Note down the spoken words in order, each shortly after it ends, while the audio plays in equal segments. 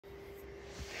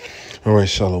All right,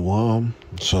 Shalom.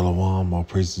 Shalom. All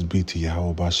praises be to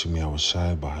Yahweh Bashim Yahweh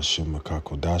Shai, Bahashim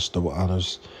Makakodash. Double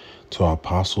honors to our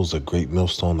apostles, a great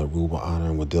millstone that rule with honor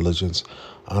and with diligence.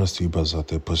 Honors to you brothers out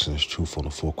there pushing this truth on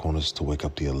the four corners to wake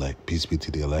up the elect. Peace be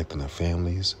to the elect and their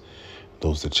families.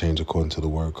 Those that change according to the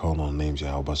word, calling on the names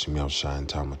Yahweh Bashim Yahweh Shai in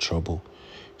time of trouble.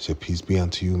 Say, peace be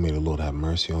unto you. May the Lord have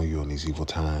mercy on you in these evil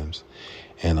times.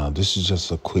 And this is just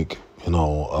a quick,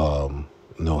 health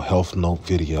note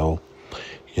video.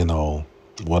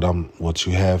 What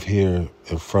you have here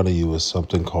in front of you is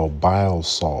something called bile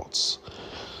salts.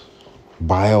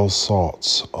 Bile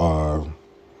salts are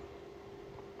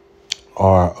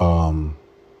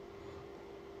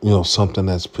something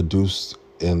that's produced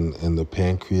in the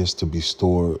pancreas to be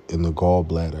stored in the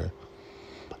gallbladder.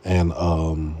 And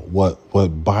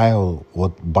what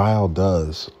bile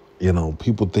does,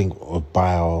 people think of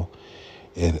bile.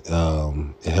 It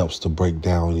helps to break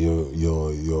down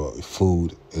your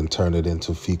food and turn it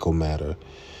into fecal matter,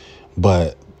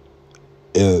 but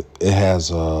it has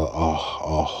a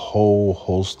whole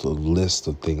host of list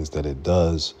of things that it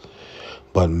does,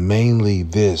 but mainly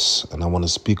this. And I want to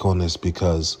speak on this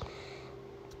because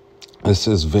this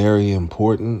is very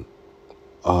important.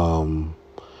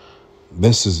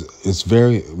 It's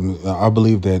very. I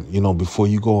believe that before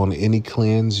you go on any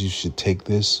cleanse, you should take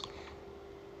this.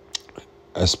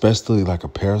 Especially like a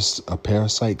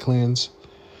parasite cleanse,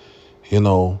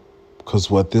 because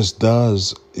what this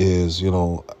does is, it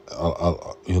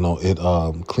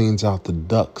cleans out the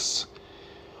ducts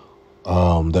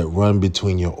that run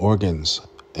between your organs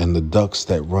and the ducts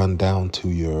that run down to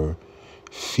your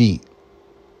feet.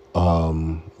 As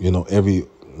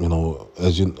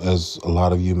a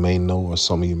lot of you may know, or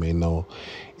some of you may know,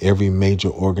 every major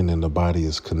organ in the body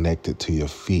is connected to your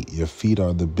feet. Your feet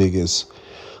are the biggest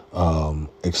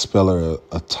expeller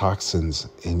of toxins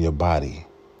in your body.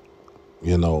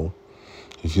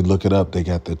 If you look it up, they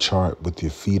got the chart with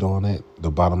your feet on it, the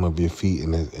bottom of your feet,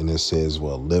 and it says,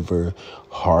 liver,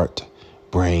 heart,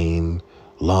 brain,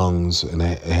 lungs, and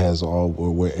it has all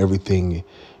where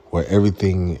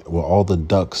all the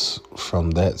ducts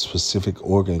from that specific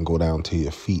organ go down to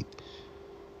your feet.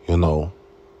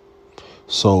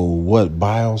 So what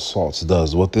bile salts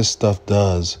does, what this stuff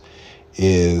does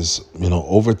is,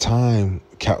 over time,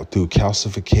 through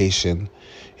calcification,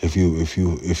 if you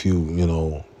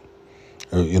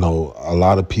a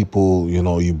lot of people,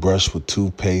 you brush with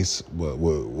toothpaste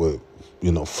with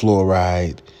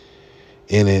fluoride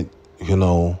in it,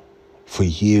 for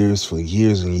years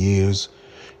and years.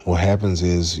 What happens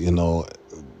is,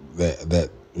 that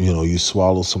you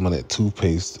swallow some of that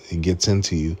toothpaste, it gets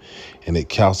into you and it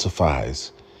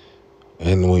calcifies.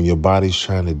 And when your body's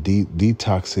trying to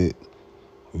detox it,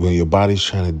 it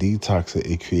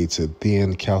creates a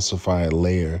thin calcified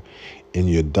layer in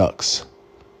your ducts,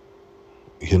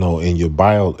 in your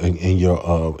bile, your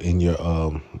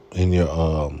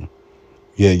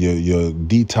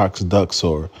detox ducts,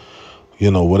 or,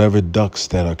 whatever ducts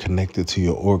that are connected to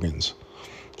your organs.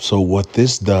 So what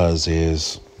this does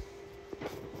is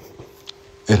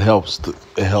it helps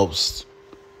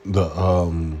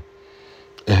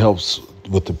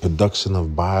with the production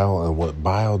of bile. And what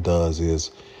bile does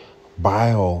is,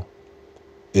 bile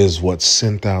is what's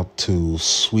sent out to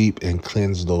sweep and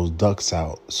cleanse those ducts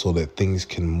out so that things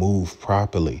can move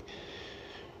properly.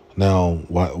 Now,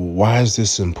 why is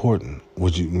this important?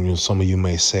 Some of you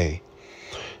may say,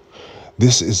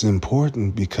 this is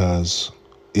important because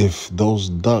if those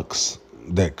ducts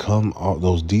that come off,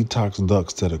 those detox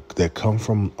ducts that come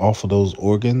from off of those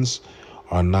organs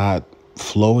are not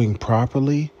flowing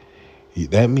properly,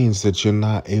 that means that you're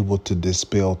not able to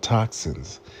dispel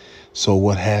toxins. So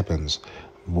what happens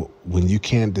when you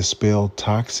can't dispel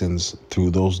toxins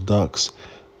through those ducts?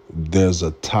 There's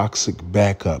a toxic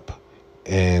backup,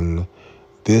 and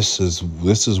this is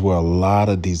where a lot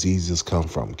of diseases come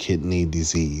from: kidney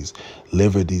disease,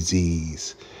 liver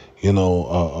disease,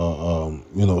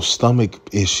 stomach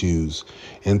issues,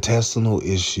 intestinal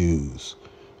issues,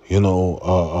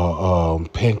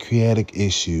 pancreatic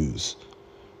issues.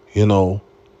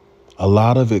 A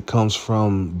lot of it comes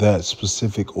from that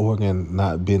specific organ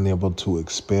not being able to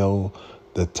expel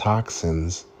the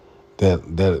toxins that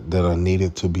are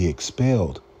needed to be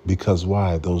expelled. Because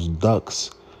why? Those ducts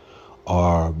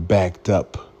are backed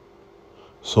up.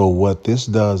 So what this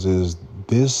does is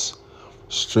this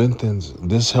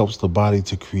helps the body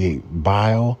to create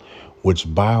bile,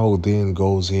 which bile then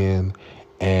goes in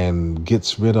and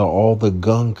gets rid of all the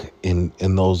gunk in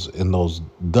those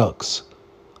ducts,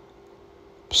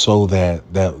 so that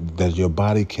your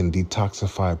body can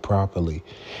detoxify properly.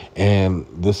 And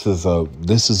this is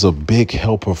a big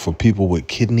helper for people with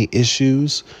kidney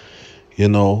issues,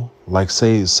 Like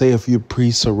say if you're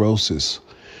pre-cirrhosis,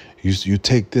 you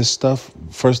take this stuff.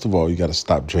 First of all, you got to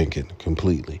stop drinking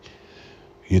completely.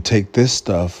 You take this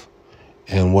stuff,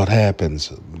 and what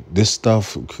happens? This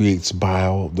stuff creates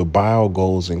bile. The bile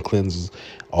goes and cleanses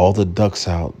all the ducts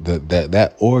out.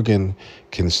 That organ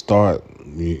can start.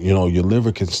 Your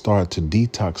liver can start to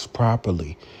detox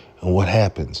properly, and what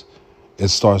happens? It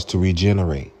starts to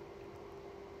regenerate.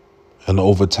 And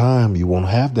over time, you won't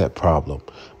have that problem.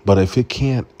 But if it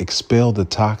can't expel the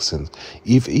toxins,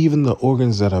 if even the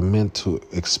organs that are meant to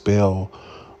expel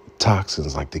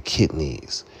toxins, like the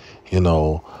kidneys,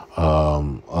 the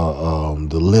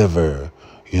liver,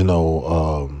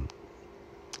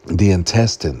 the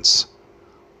intestines,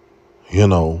 you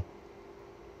know,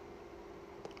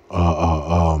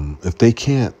 if they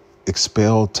can't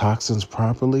expel toxins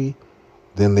properly,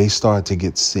 then they start to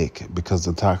get sick because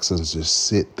the toxins just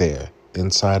sit there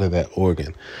inside of that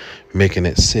organ, making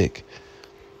it sick.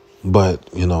 But,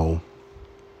 you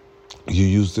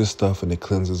use this stuff and it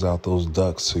cleanses out those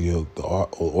ducts so the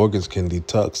organs can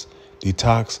detox,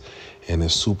 and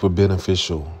it's super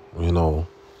beneficial,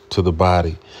 to the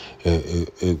body.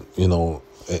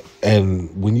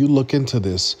 And when you look into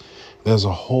this, there's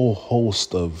a whole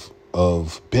host of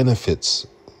benefits,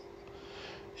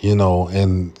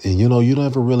 and you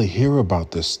never really hear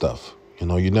about this stuff.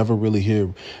 You never really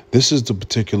hear. This is the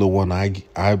particular one I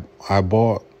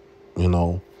bought,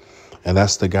 and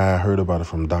that's the guy I heard about it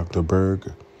from, Dr.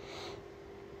 Berg.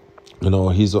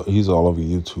 He's all over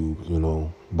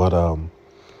YouTube, But I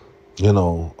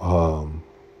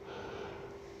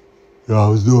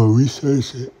was doing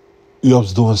research. I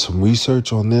was doing some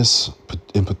research on this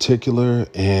in particular,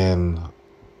 and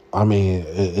I mean,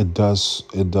 it does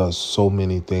so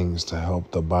many things to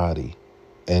help the body,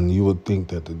 and you would think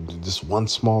that this one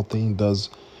small thing does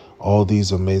all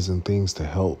these amazing things to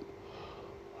help,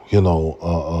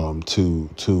 to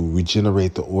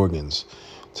regenerate the organs,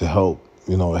 to help,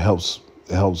 it helps,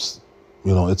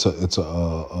 it's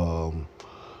a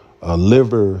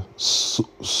liver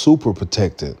super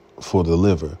protectant for the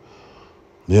liver.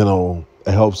 It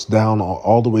helps down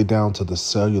all the way down to the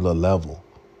cellular level.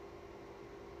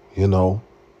 You know,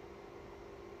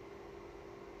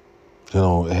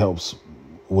 it helps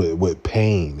with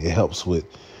pain. It helps with,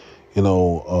 you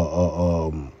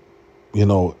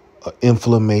know,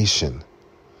 inflammation.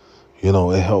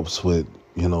 It helps with,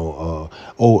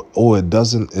 it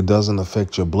doesn't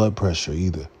affect your blood pressure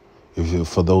either.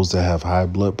 For those that have high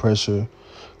blood pressure,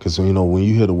 because, when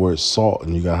you hear the word salt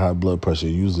and you got high blood pressure,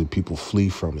 usually people flee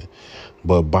from it.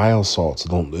 But bile salts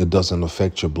it doesn't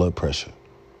affect your blood pressure.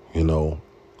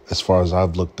 As far as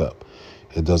I've looked up,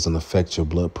 it doesn't affect your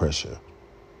blood pressure.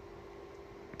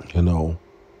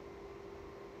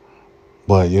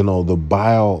 But the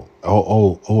bile.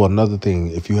 Another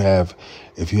thing, if you have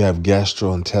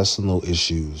gastrointestinal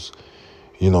issues,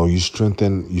 you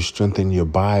strengthen your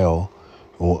bile,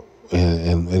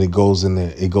 and it goes in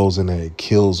there. It goes in there. It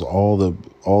kills all the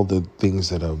things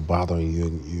that are bothering you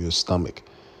in your stomach.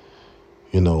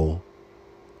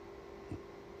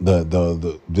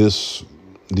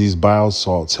 These bile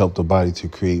salts help the body to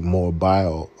create more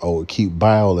bile, or keep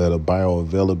bile at a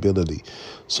bioavailability.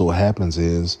 So what happens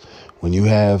is when you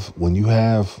have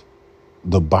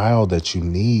the bile that you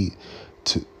need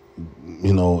to,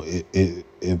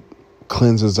 it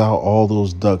cleanses out all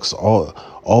those ducts,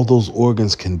 all those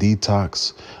organs can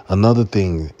detox. Another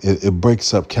thing, it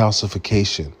breaks up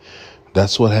calcification.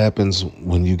 That's what happens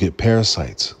when you get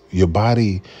parasites. Your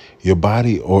body,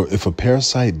 or if a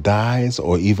parasite dies,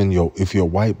 or even if your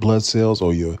white blood cells,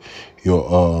 or your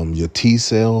T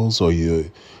cells, or your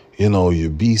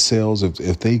B cells,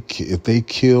 if they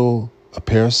kill a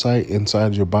parasite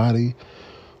inside your body,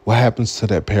 what happens to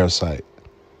that parasite?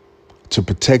 To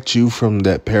protect you from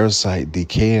that parasite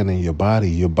decaying in your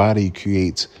body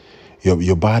creates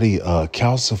your body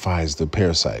calcifies the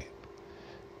parasite.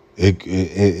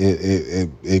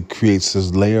 It creates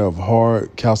this layer of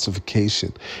hard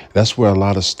calcification. That's where a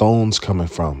lot of stones coming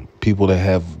from. People that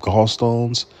have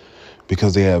gallstones,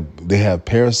 because they have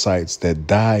parasites that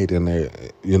died in their,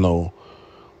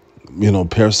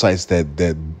 parasites that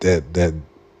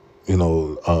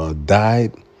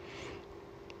died,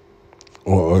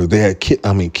 or they had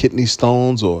kidney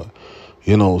stones, or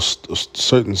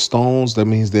certain stones. That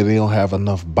means that they don't have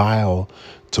enough bile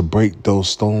to break those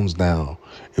stones down.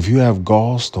 If you have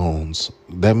gallstones,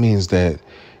 that means that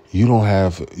you don't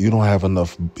have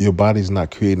enough. Your body's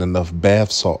not creating enough bile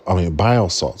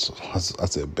salts. I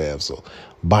said bath salt,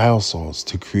 bile salts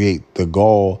to create the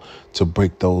gall to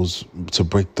break those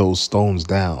stones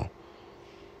down.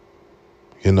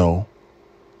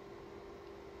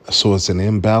 So it's an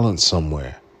imbalance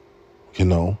somewhere, you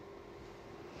know.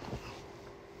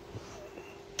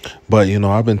 But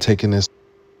I've been taking this.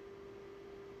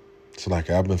 It's like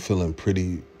I've been feeling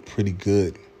pretty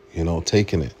good,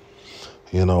 taking it.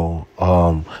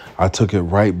 I took it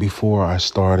right before I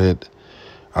started.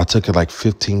 I took it like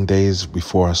 15 days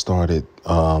before I started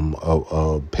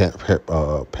a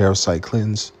parasite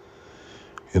cleanse.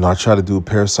 I try to do a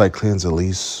parasite cleanse at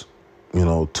least,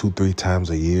 2-3 times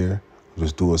a year.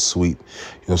 Just do a sweep.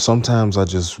 Sometimes I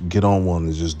just get on one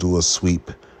and just do a sweep,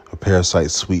 a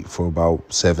parasite sweep for about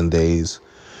 7 days.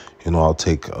 I'll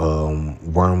take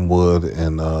wormwood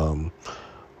and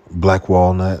black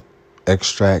walnut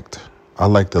extract. I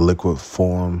like the liquid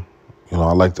form.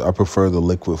 I prefer the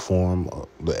liquid form,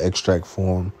 the extract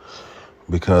form,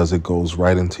 because it goes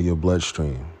right into your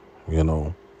bloodstream. you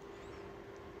know.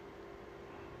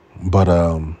 But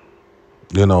and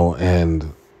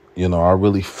I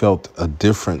really felt a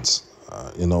difference,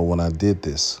 when I did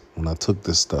this, when I took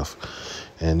this stuff,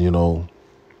 and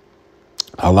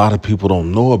a lot of people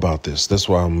don't know about this. That's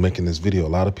why I'm making this video. A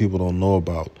lot of people don't know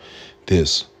about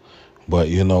this, but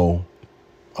I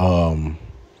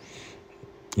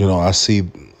see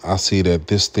that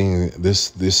this thing,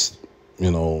 this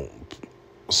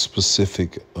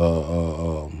specific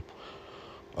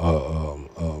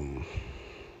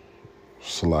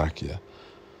Salakia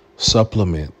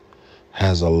supplement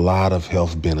has a lot of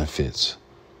health benefits.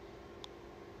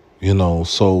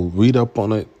 So read up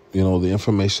on it. The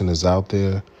information is out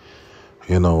there.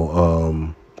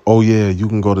 Oh yeah, you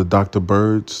can go to Dr.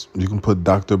 Bird's. You can put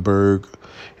Dr. Berg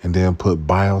and then put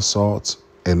Bile Salts,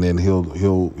 and then he'll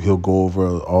go over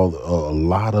a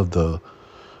lot of the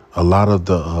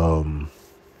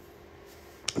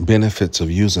benefits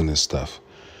of using this stuff.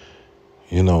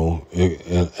 And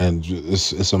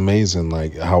it's amazing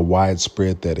like how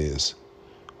widespread that is.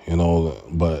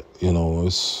 But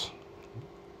it's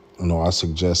I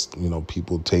suggest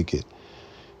people take it,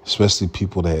 especially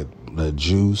people that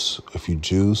juice. If you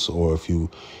juice, or if you're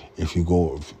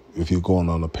going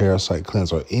on a parasite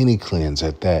cleanse or any cleanse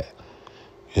at that,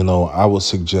 I would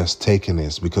suggest taking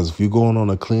this, because if you're going on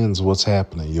a cleanse, what's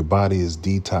happening? Your body is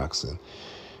detoxing.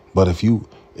 But if you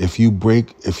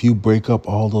break up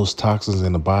all those toxins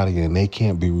in the body and they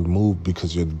can't be removed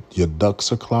because your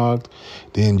ducts are clogged,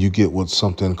 then you get what's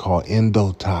something called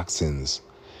endotoxins.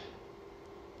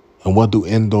 And what do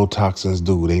endotoxins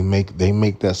do? They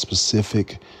make that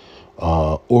specific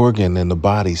organ in the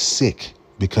body sick,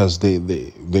 because they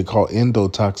call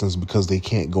endotoxins because they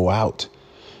can't go out.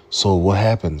 So what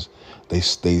happens? They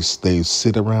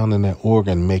sit around in that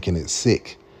organ making it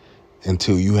sick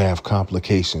until you have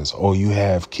complications, or you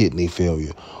have kidney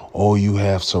failure, or you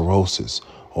have cirrhosis,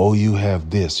 or you have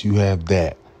this, you have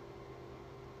that.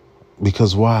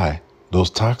 Because why? Those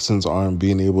toxins aren't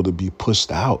being able to be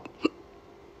pushed out.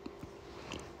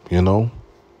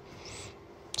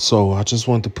 So I just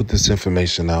wanted to put this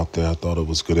information out there. I thought it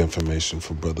was good information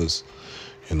for brothers.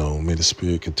 May the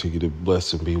Spirit continue to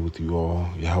bless and be with you all.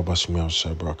 Yahweh Shem Yahweh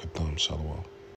Shai Barakatam. Shalom.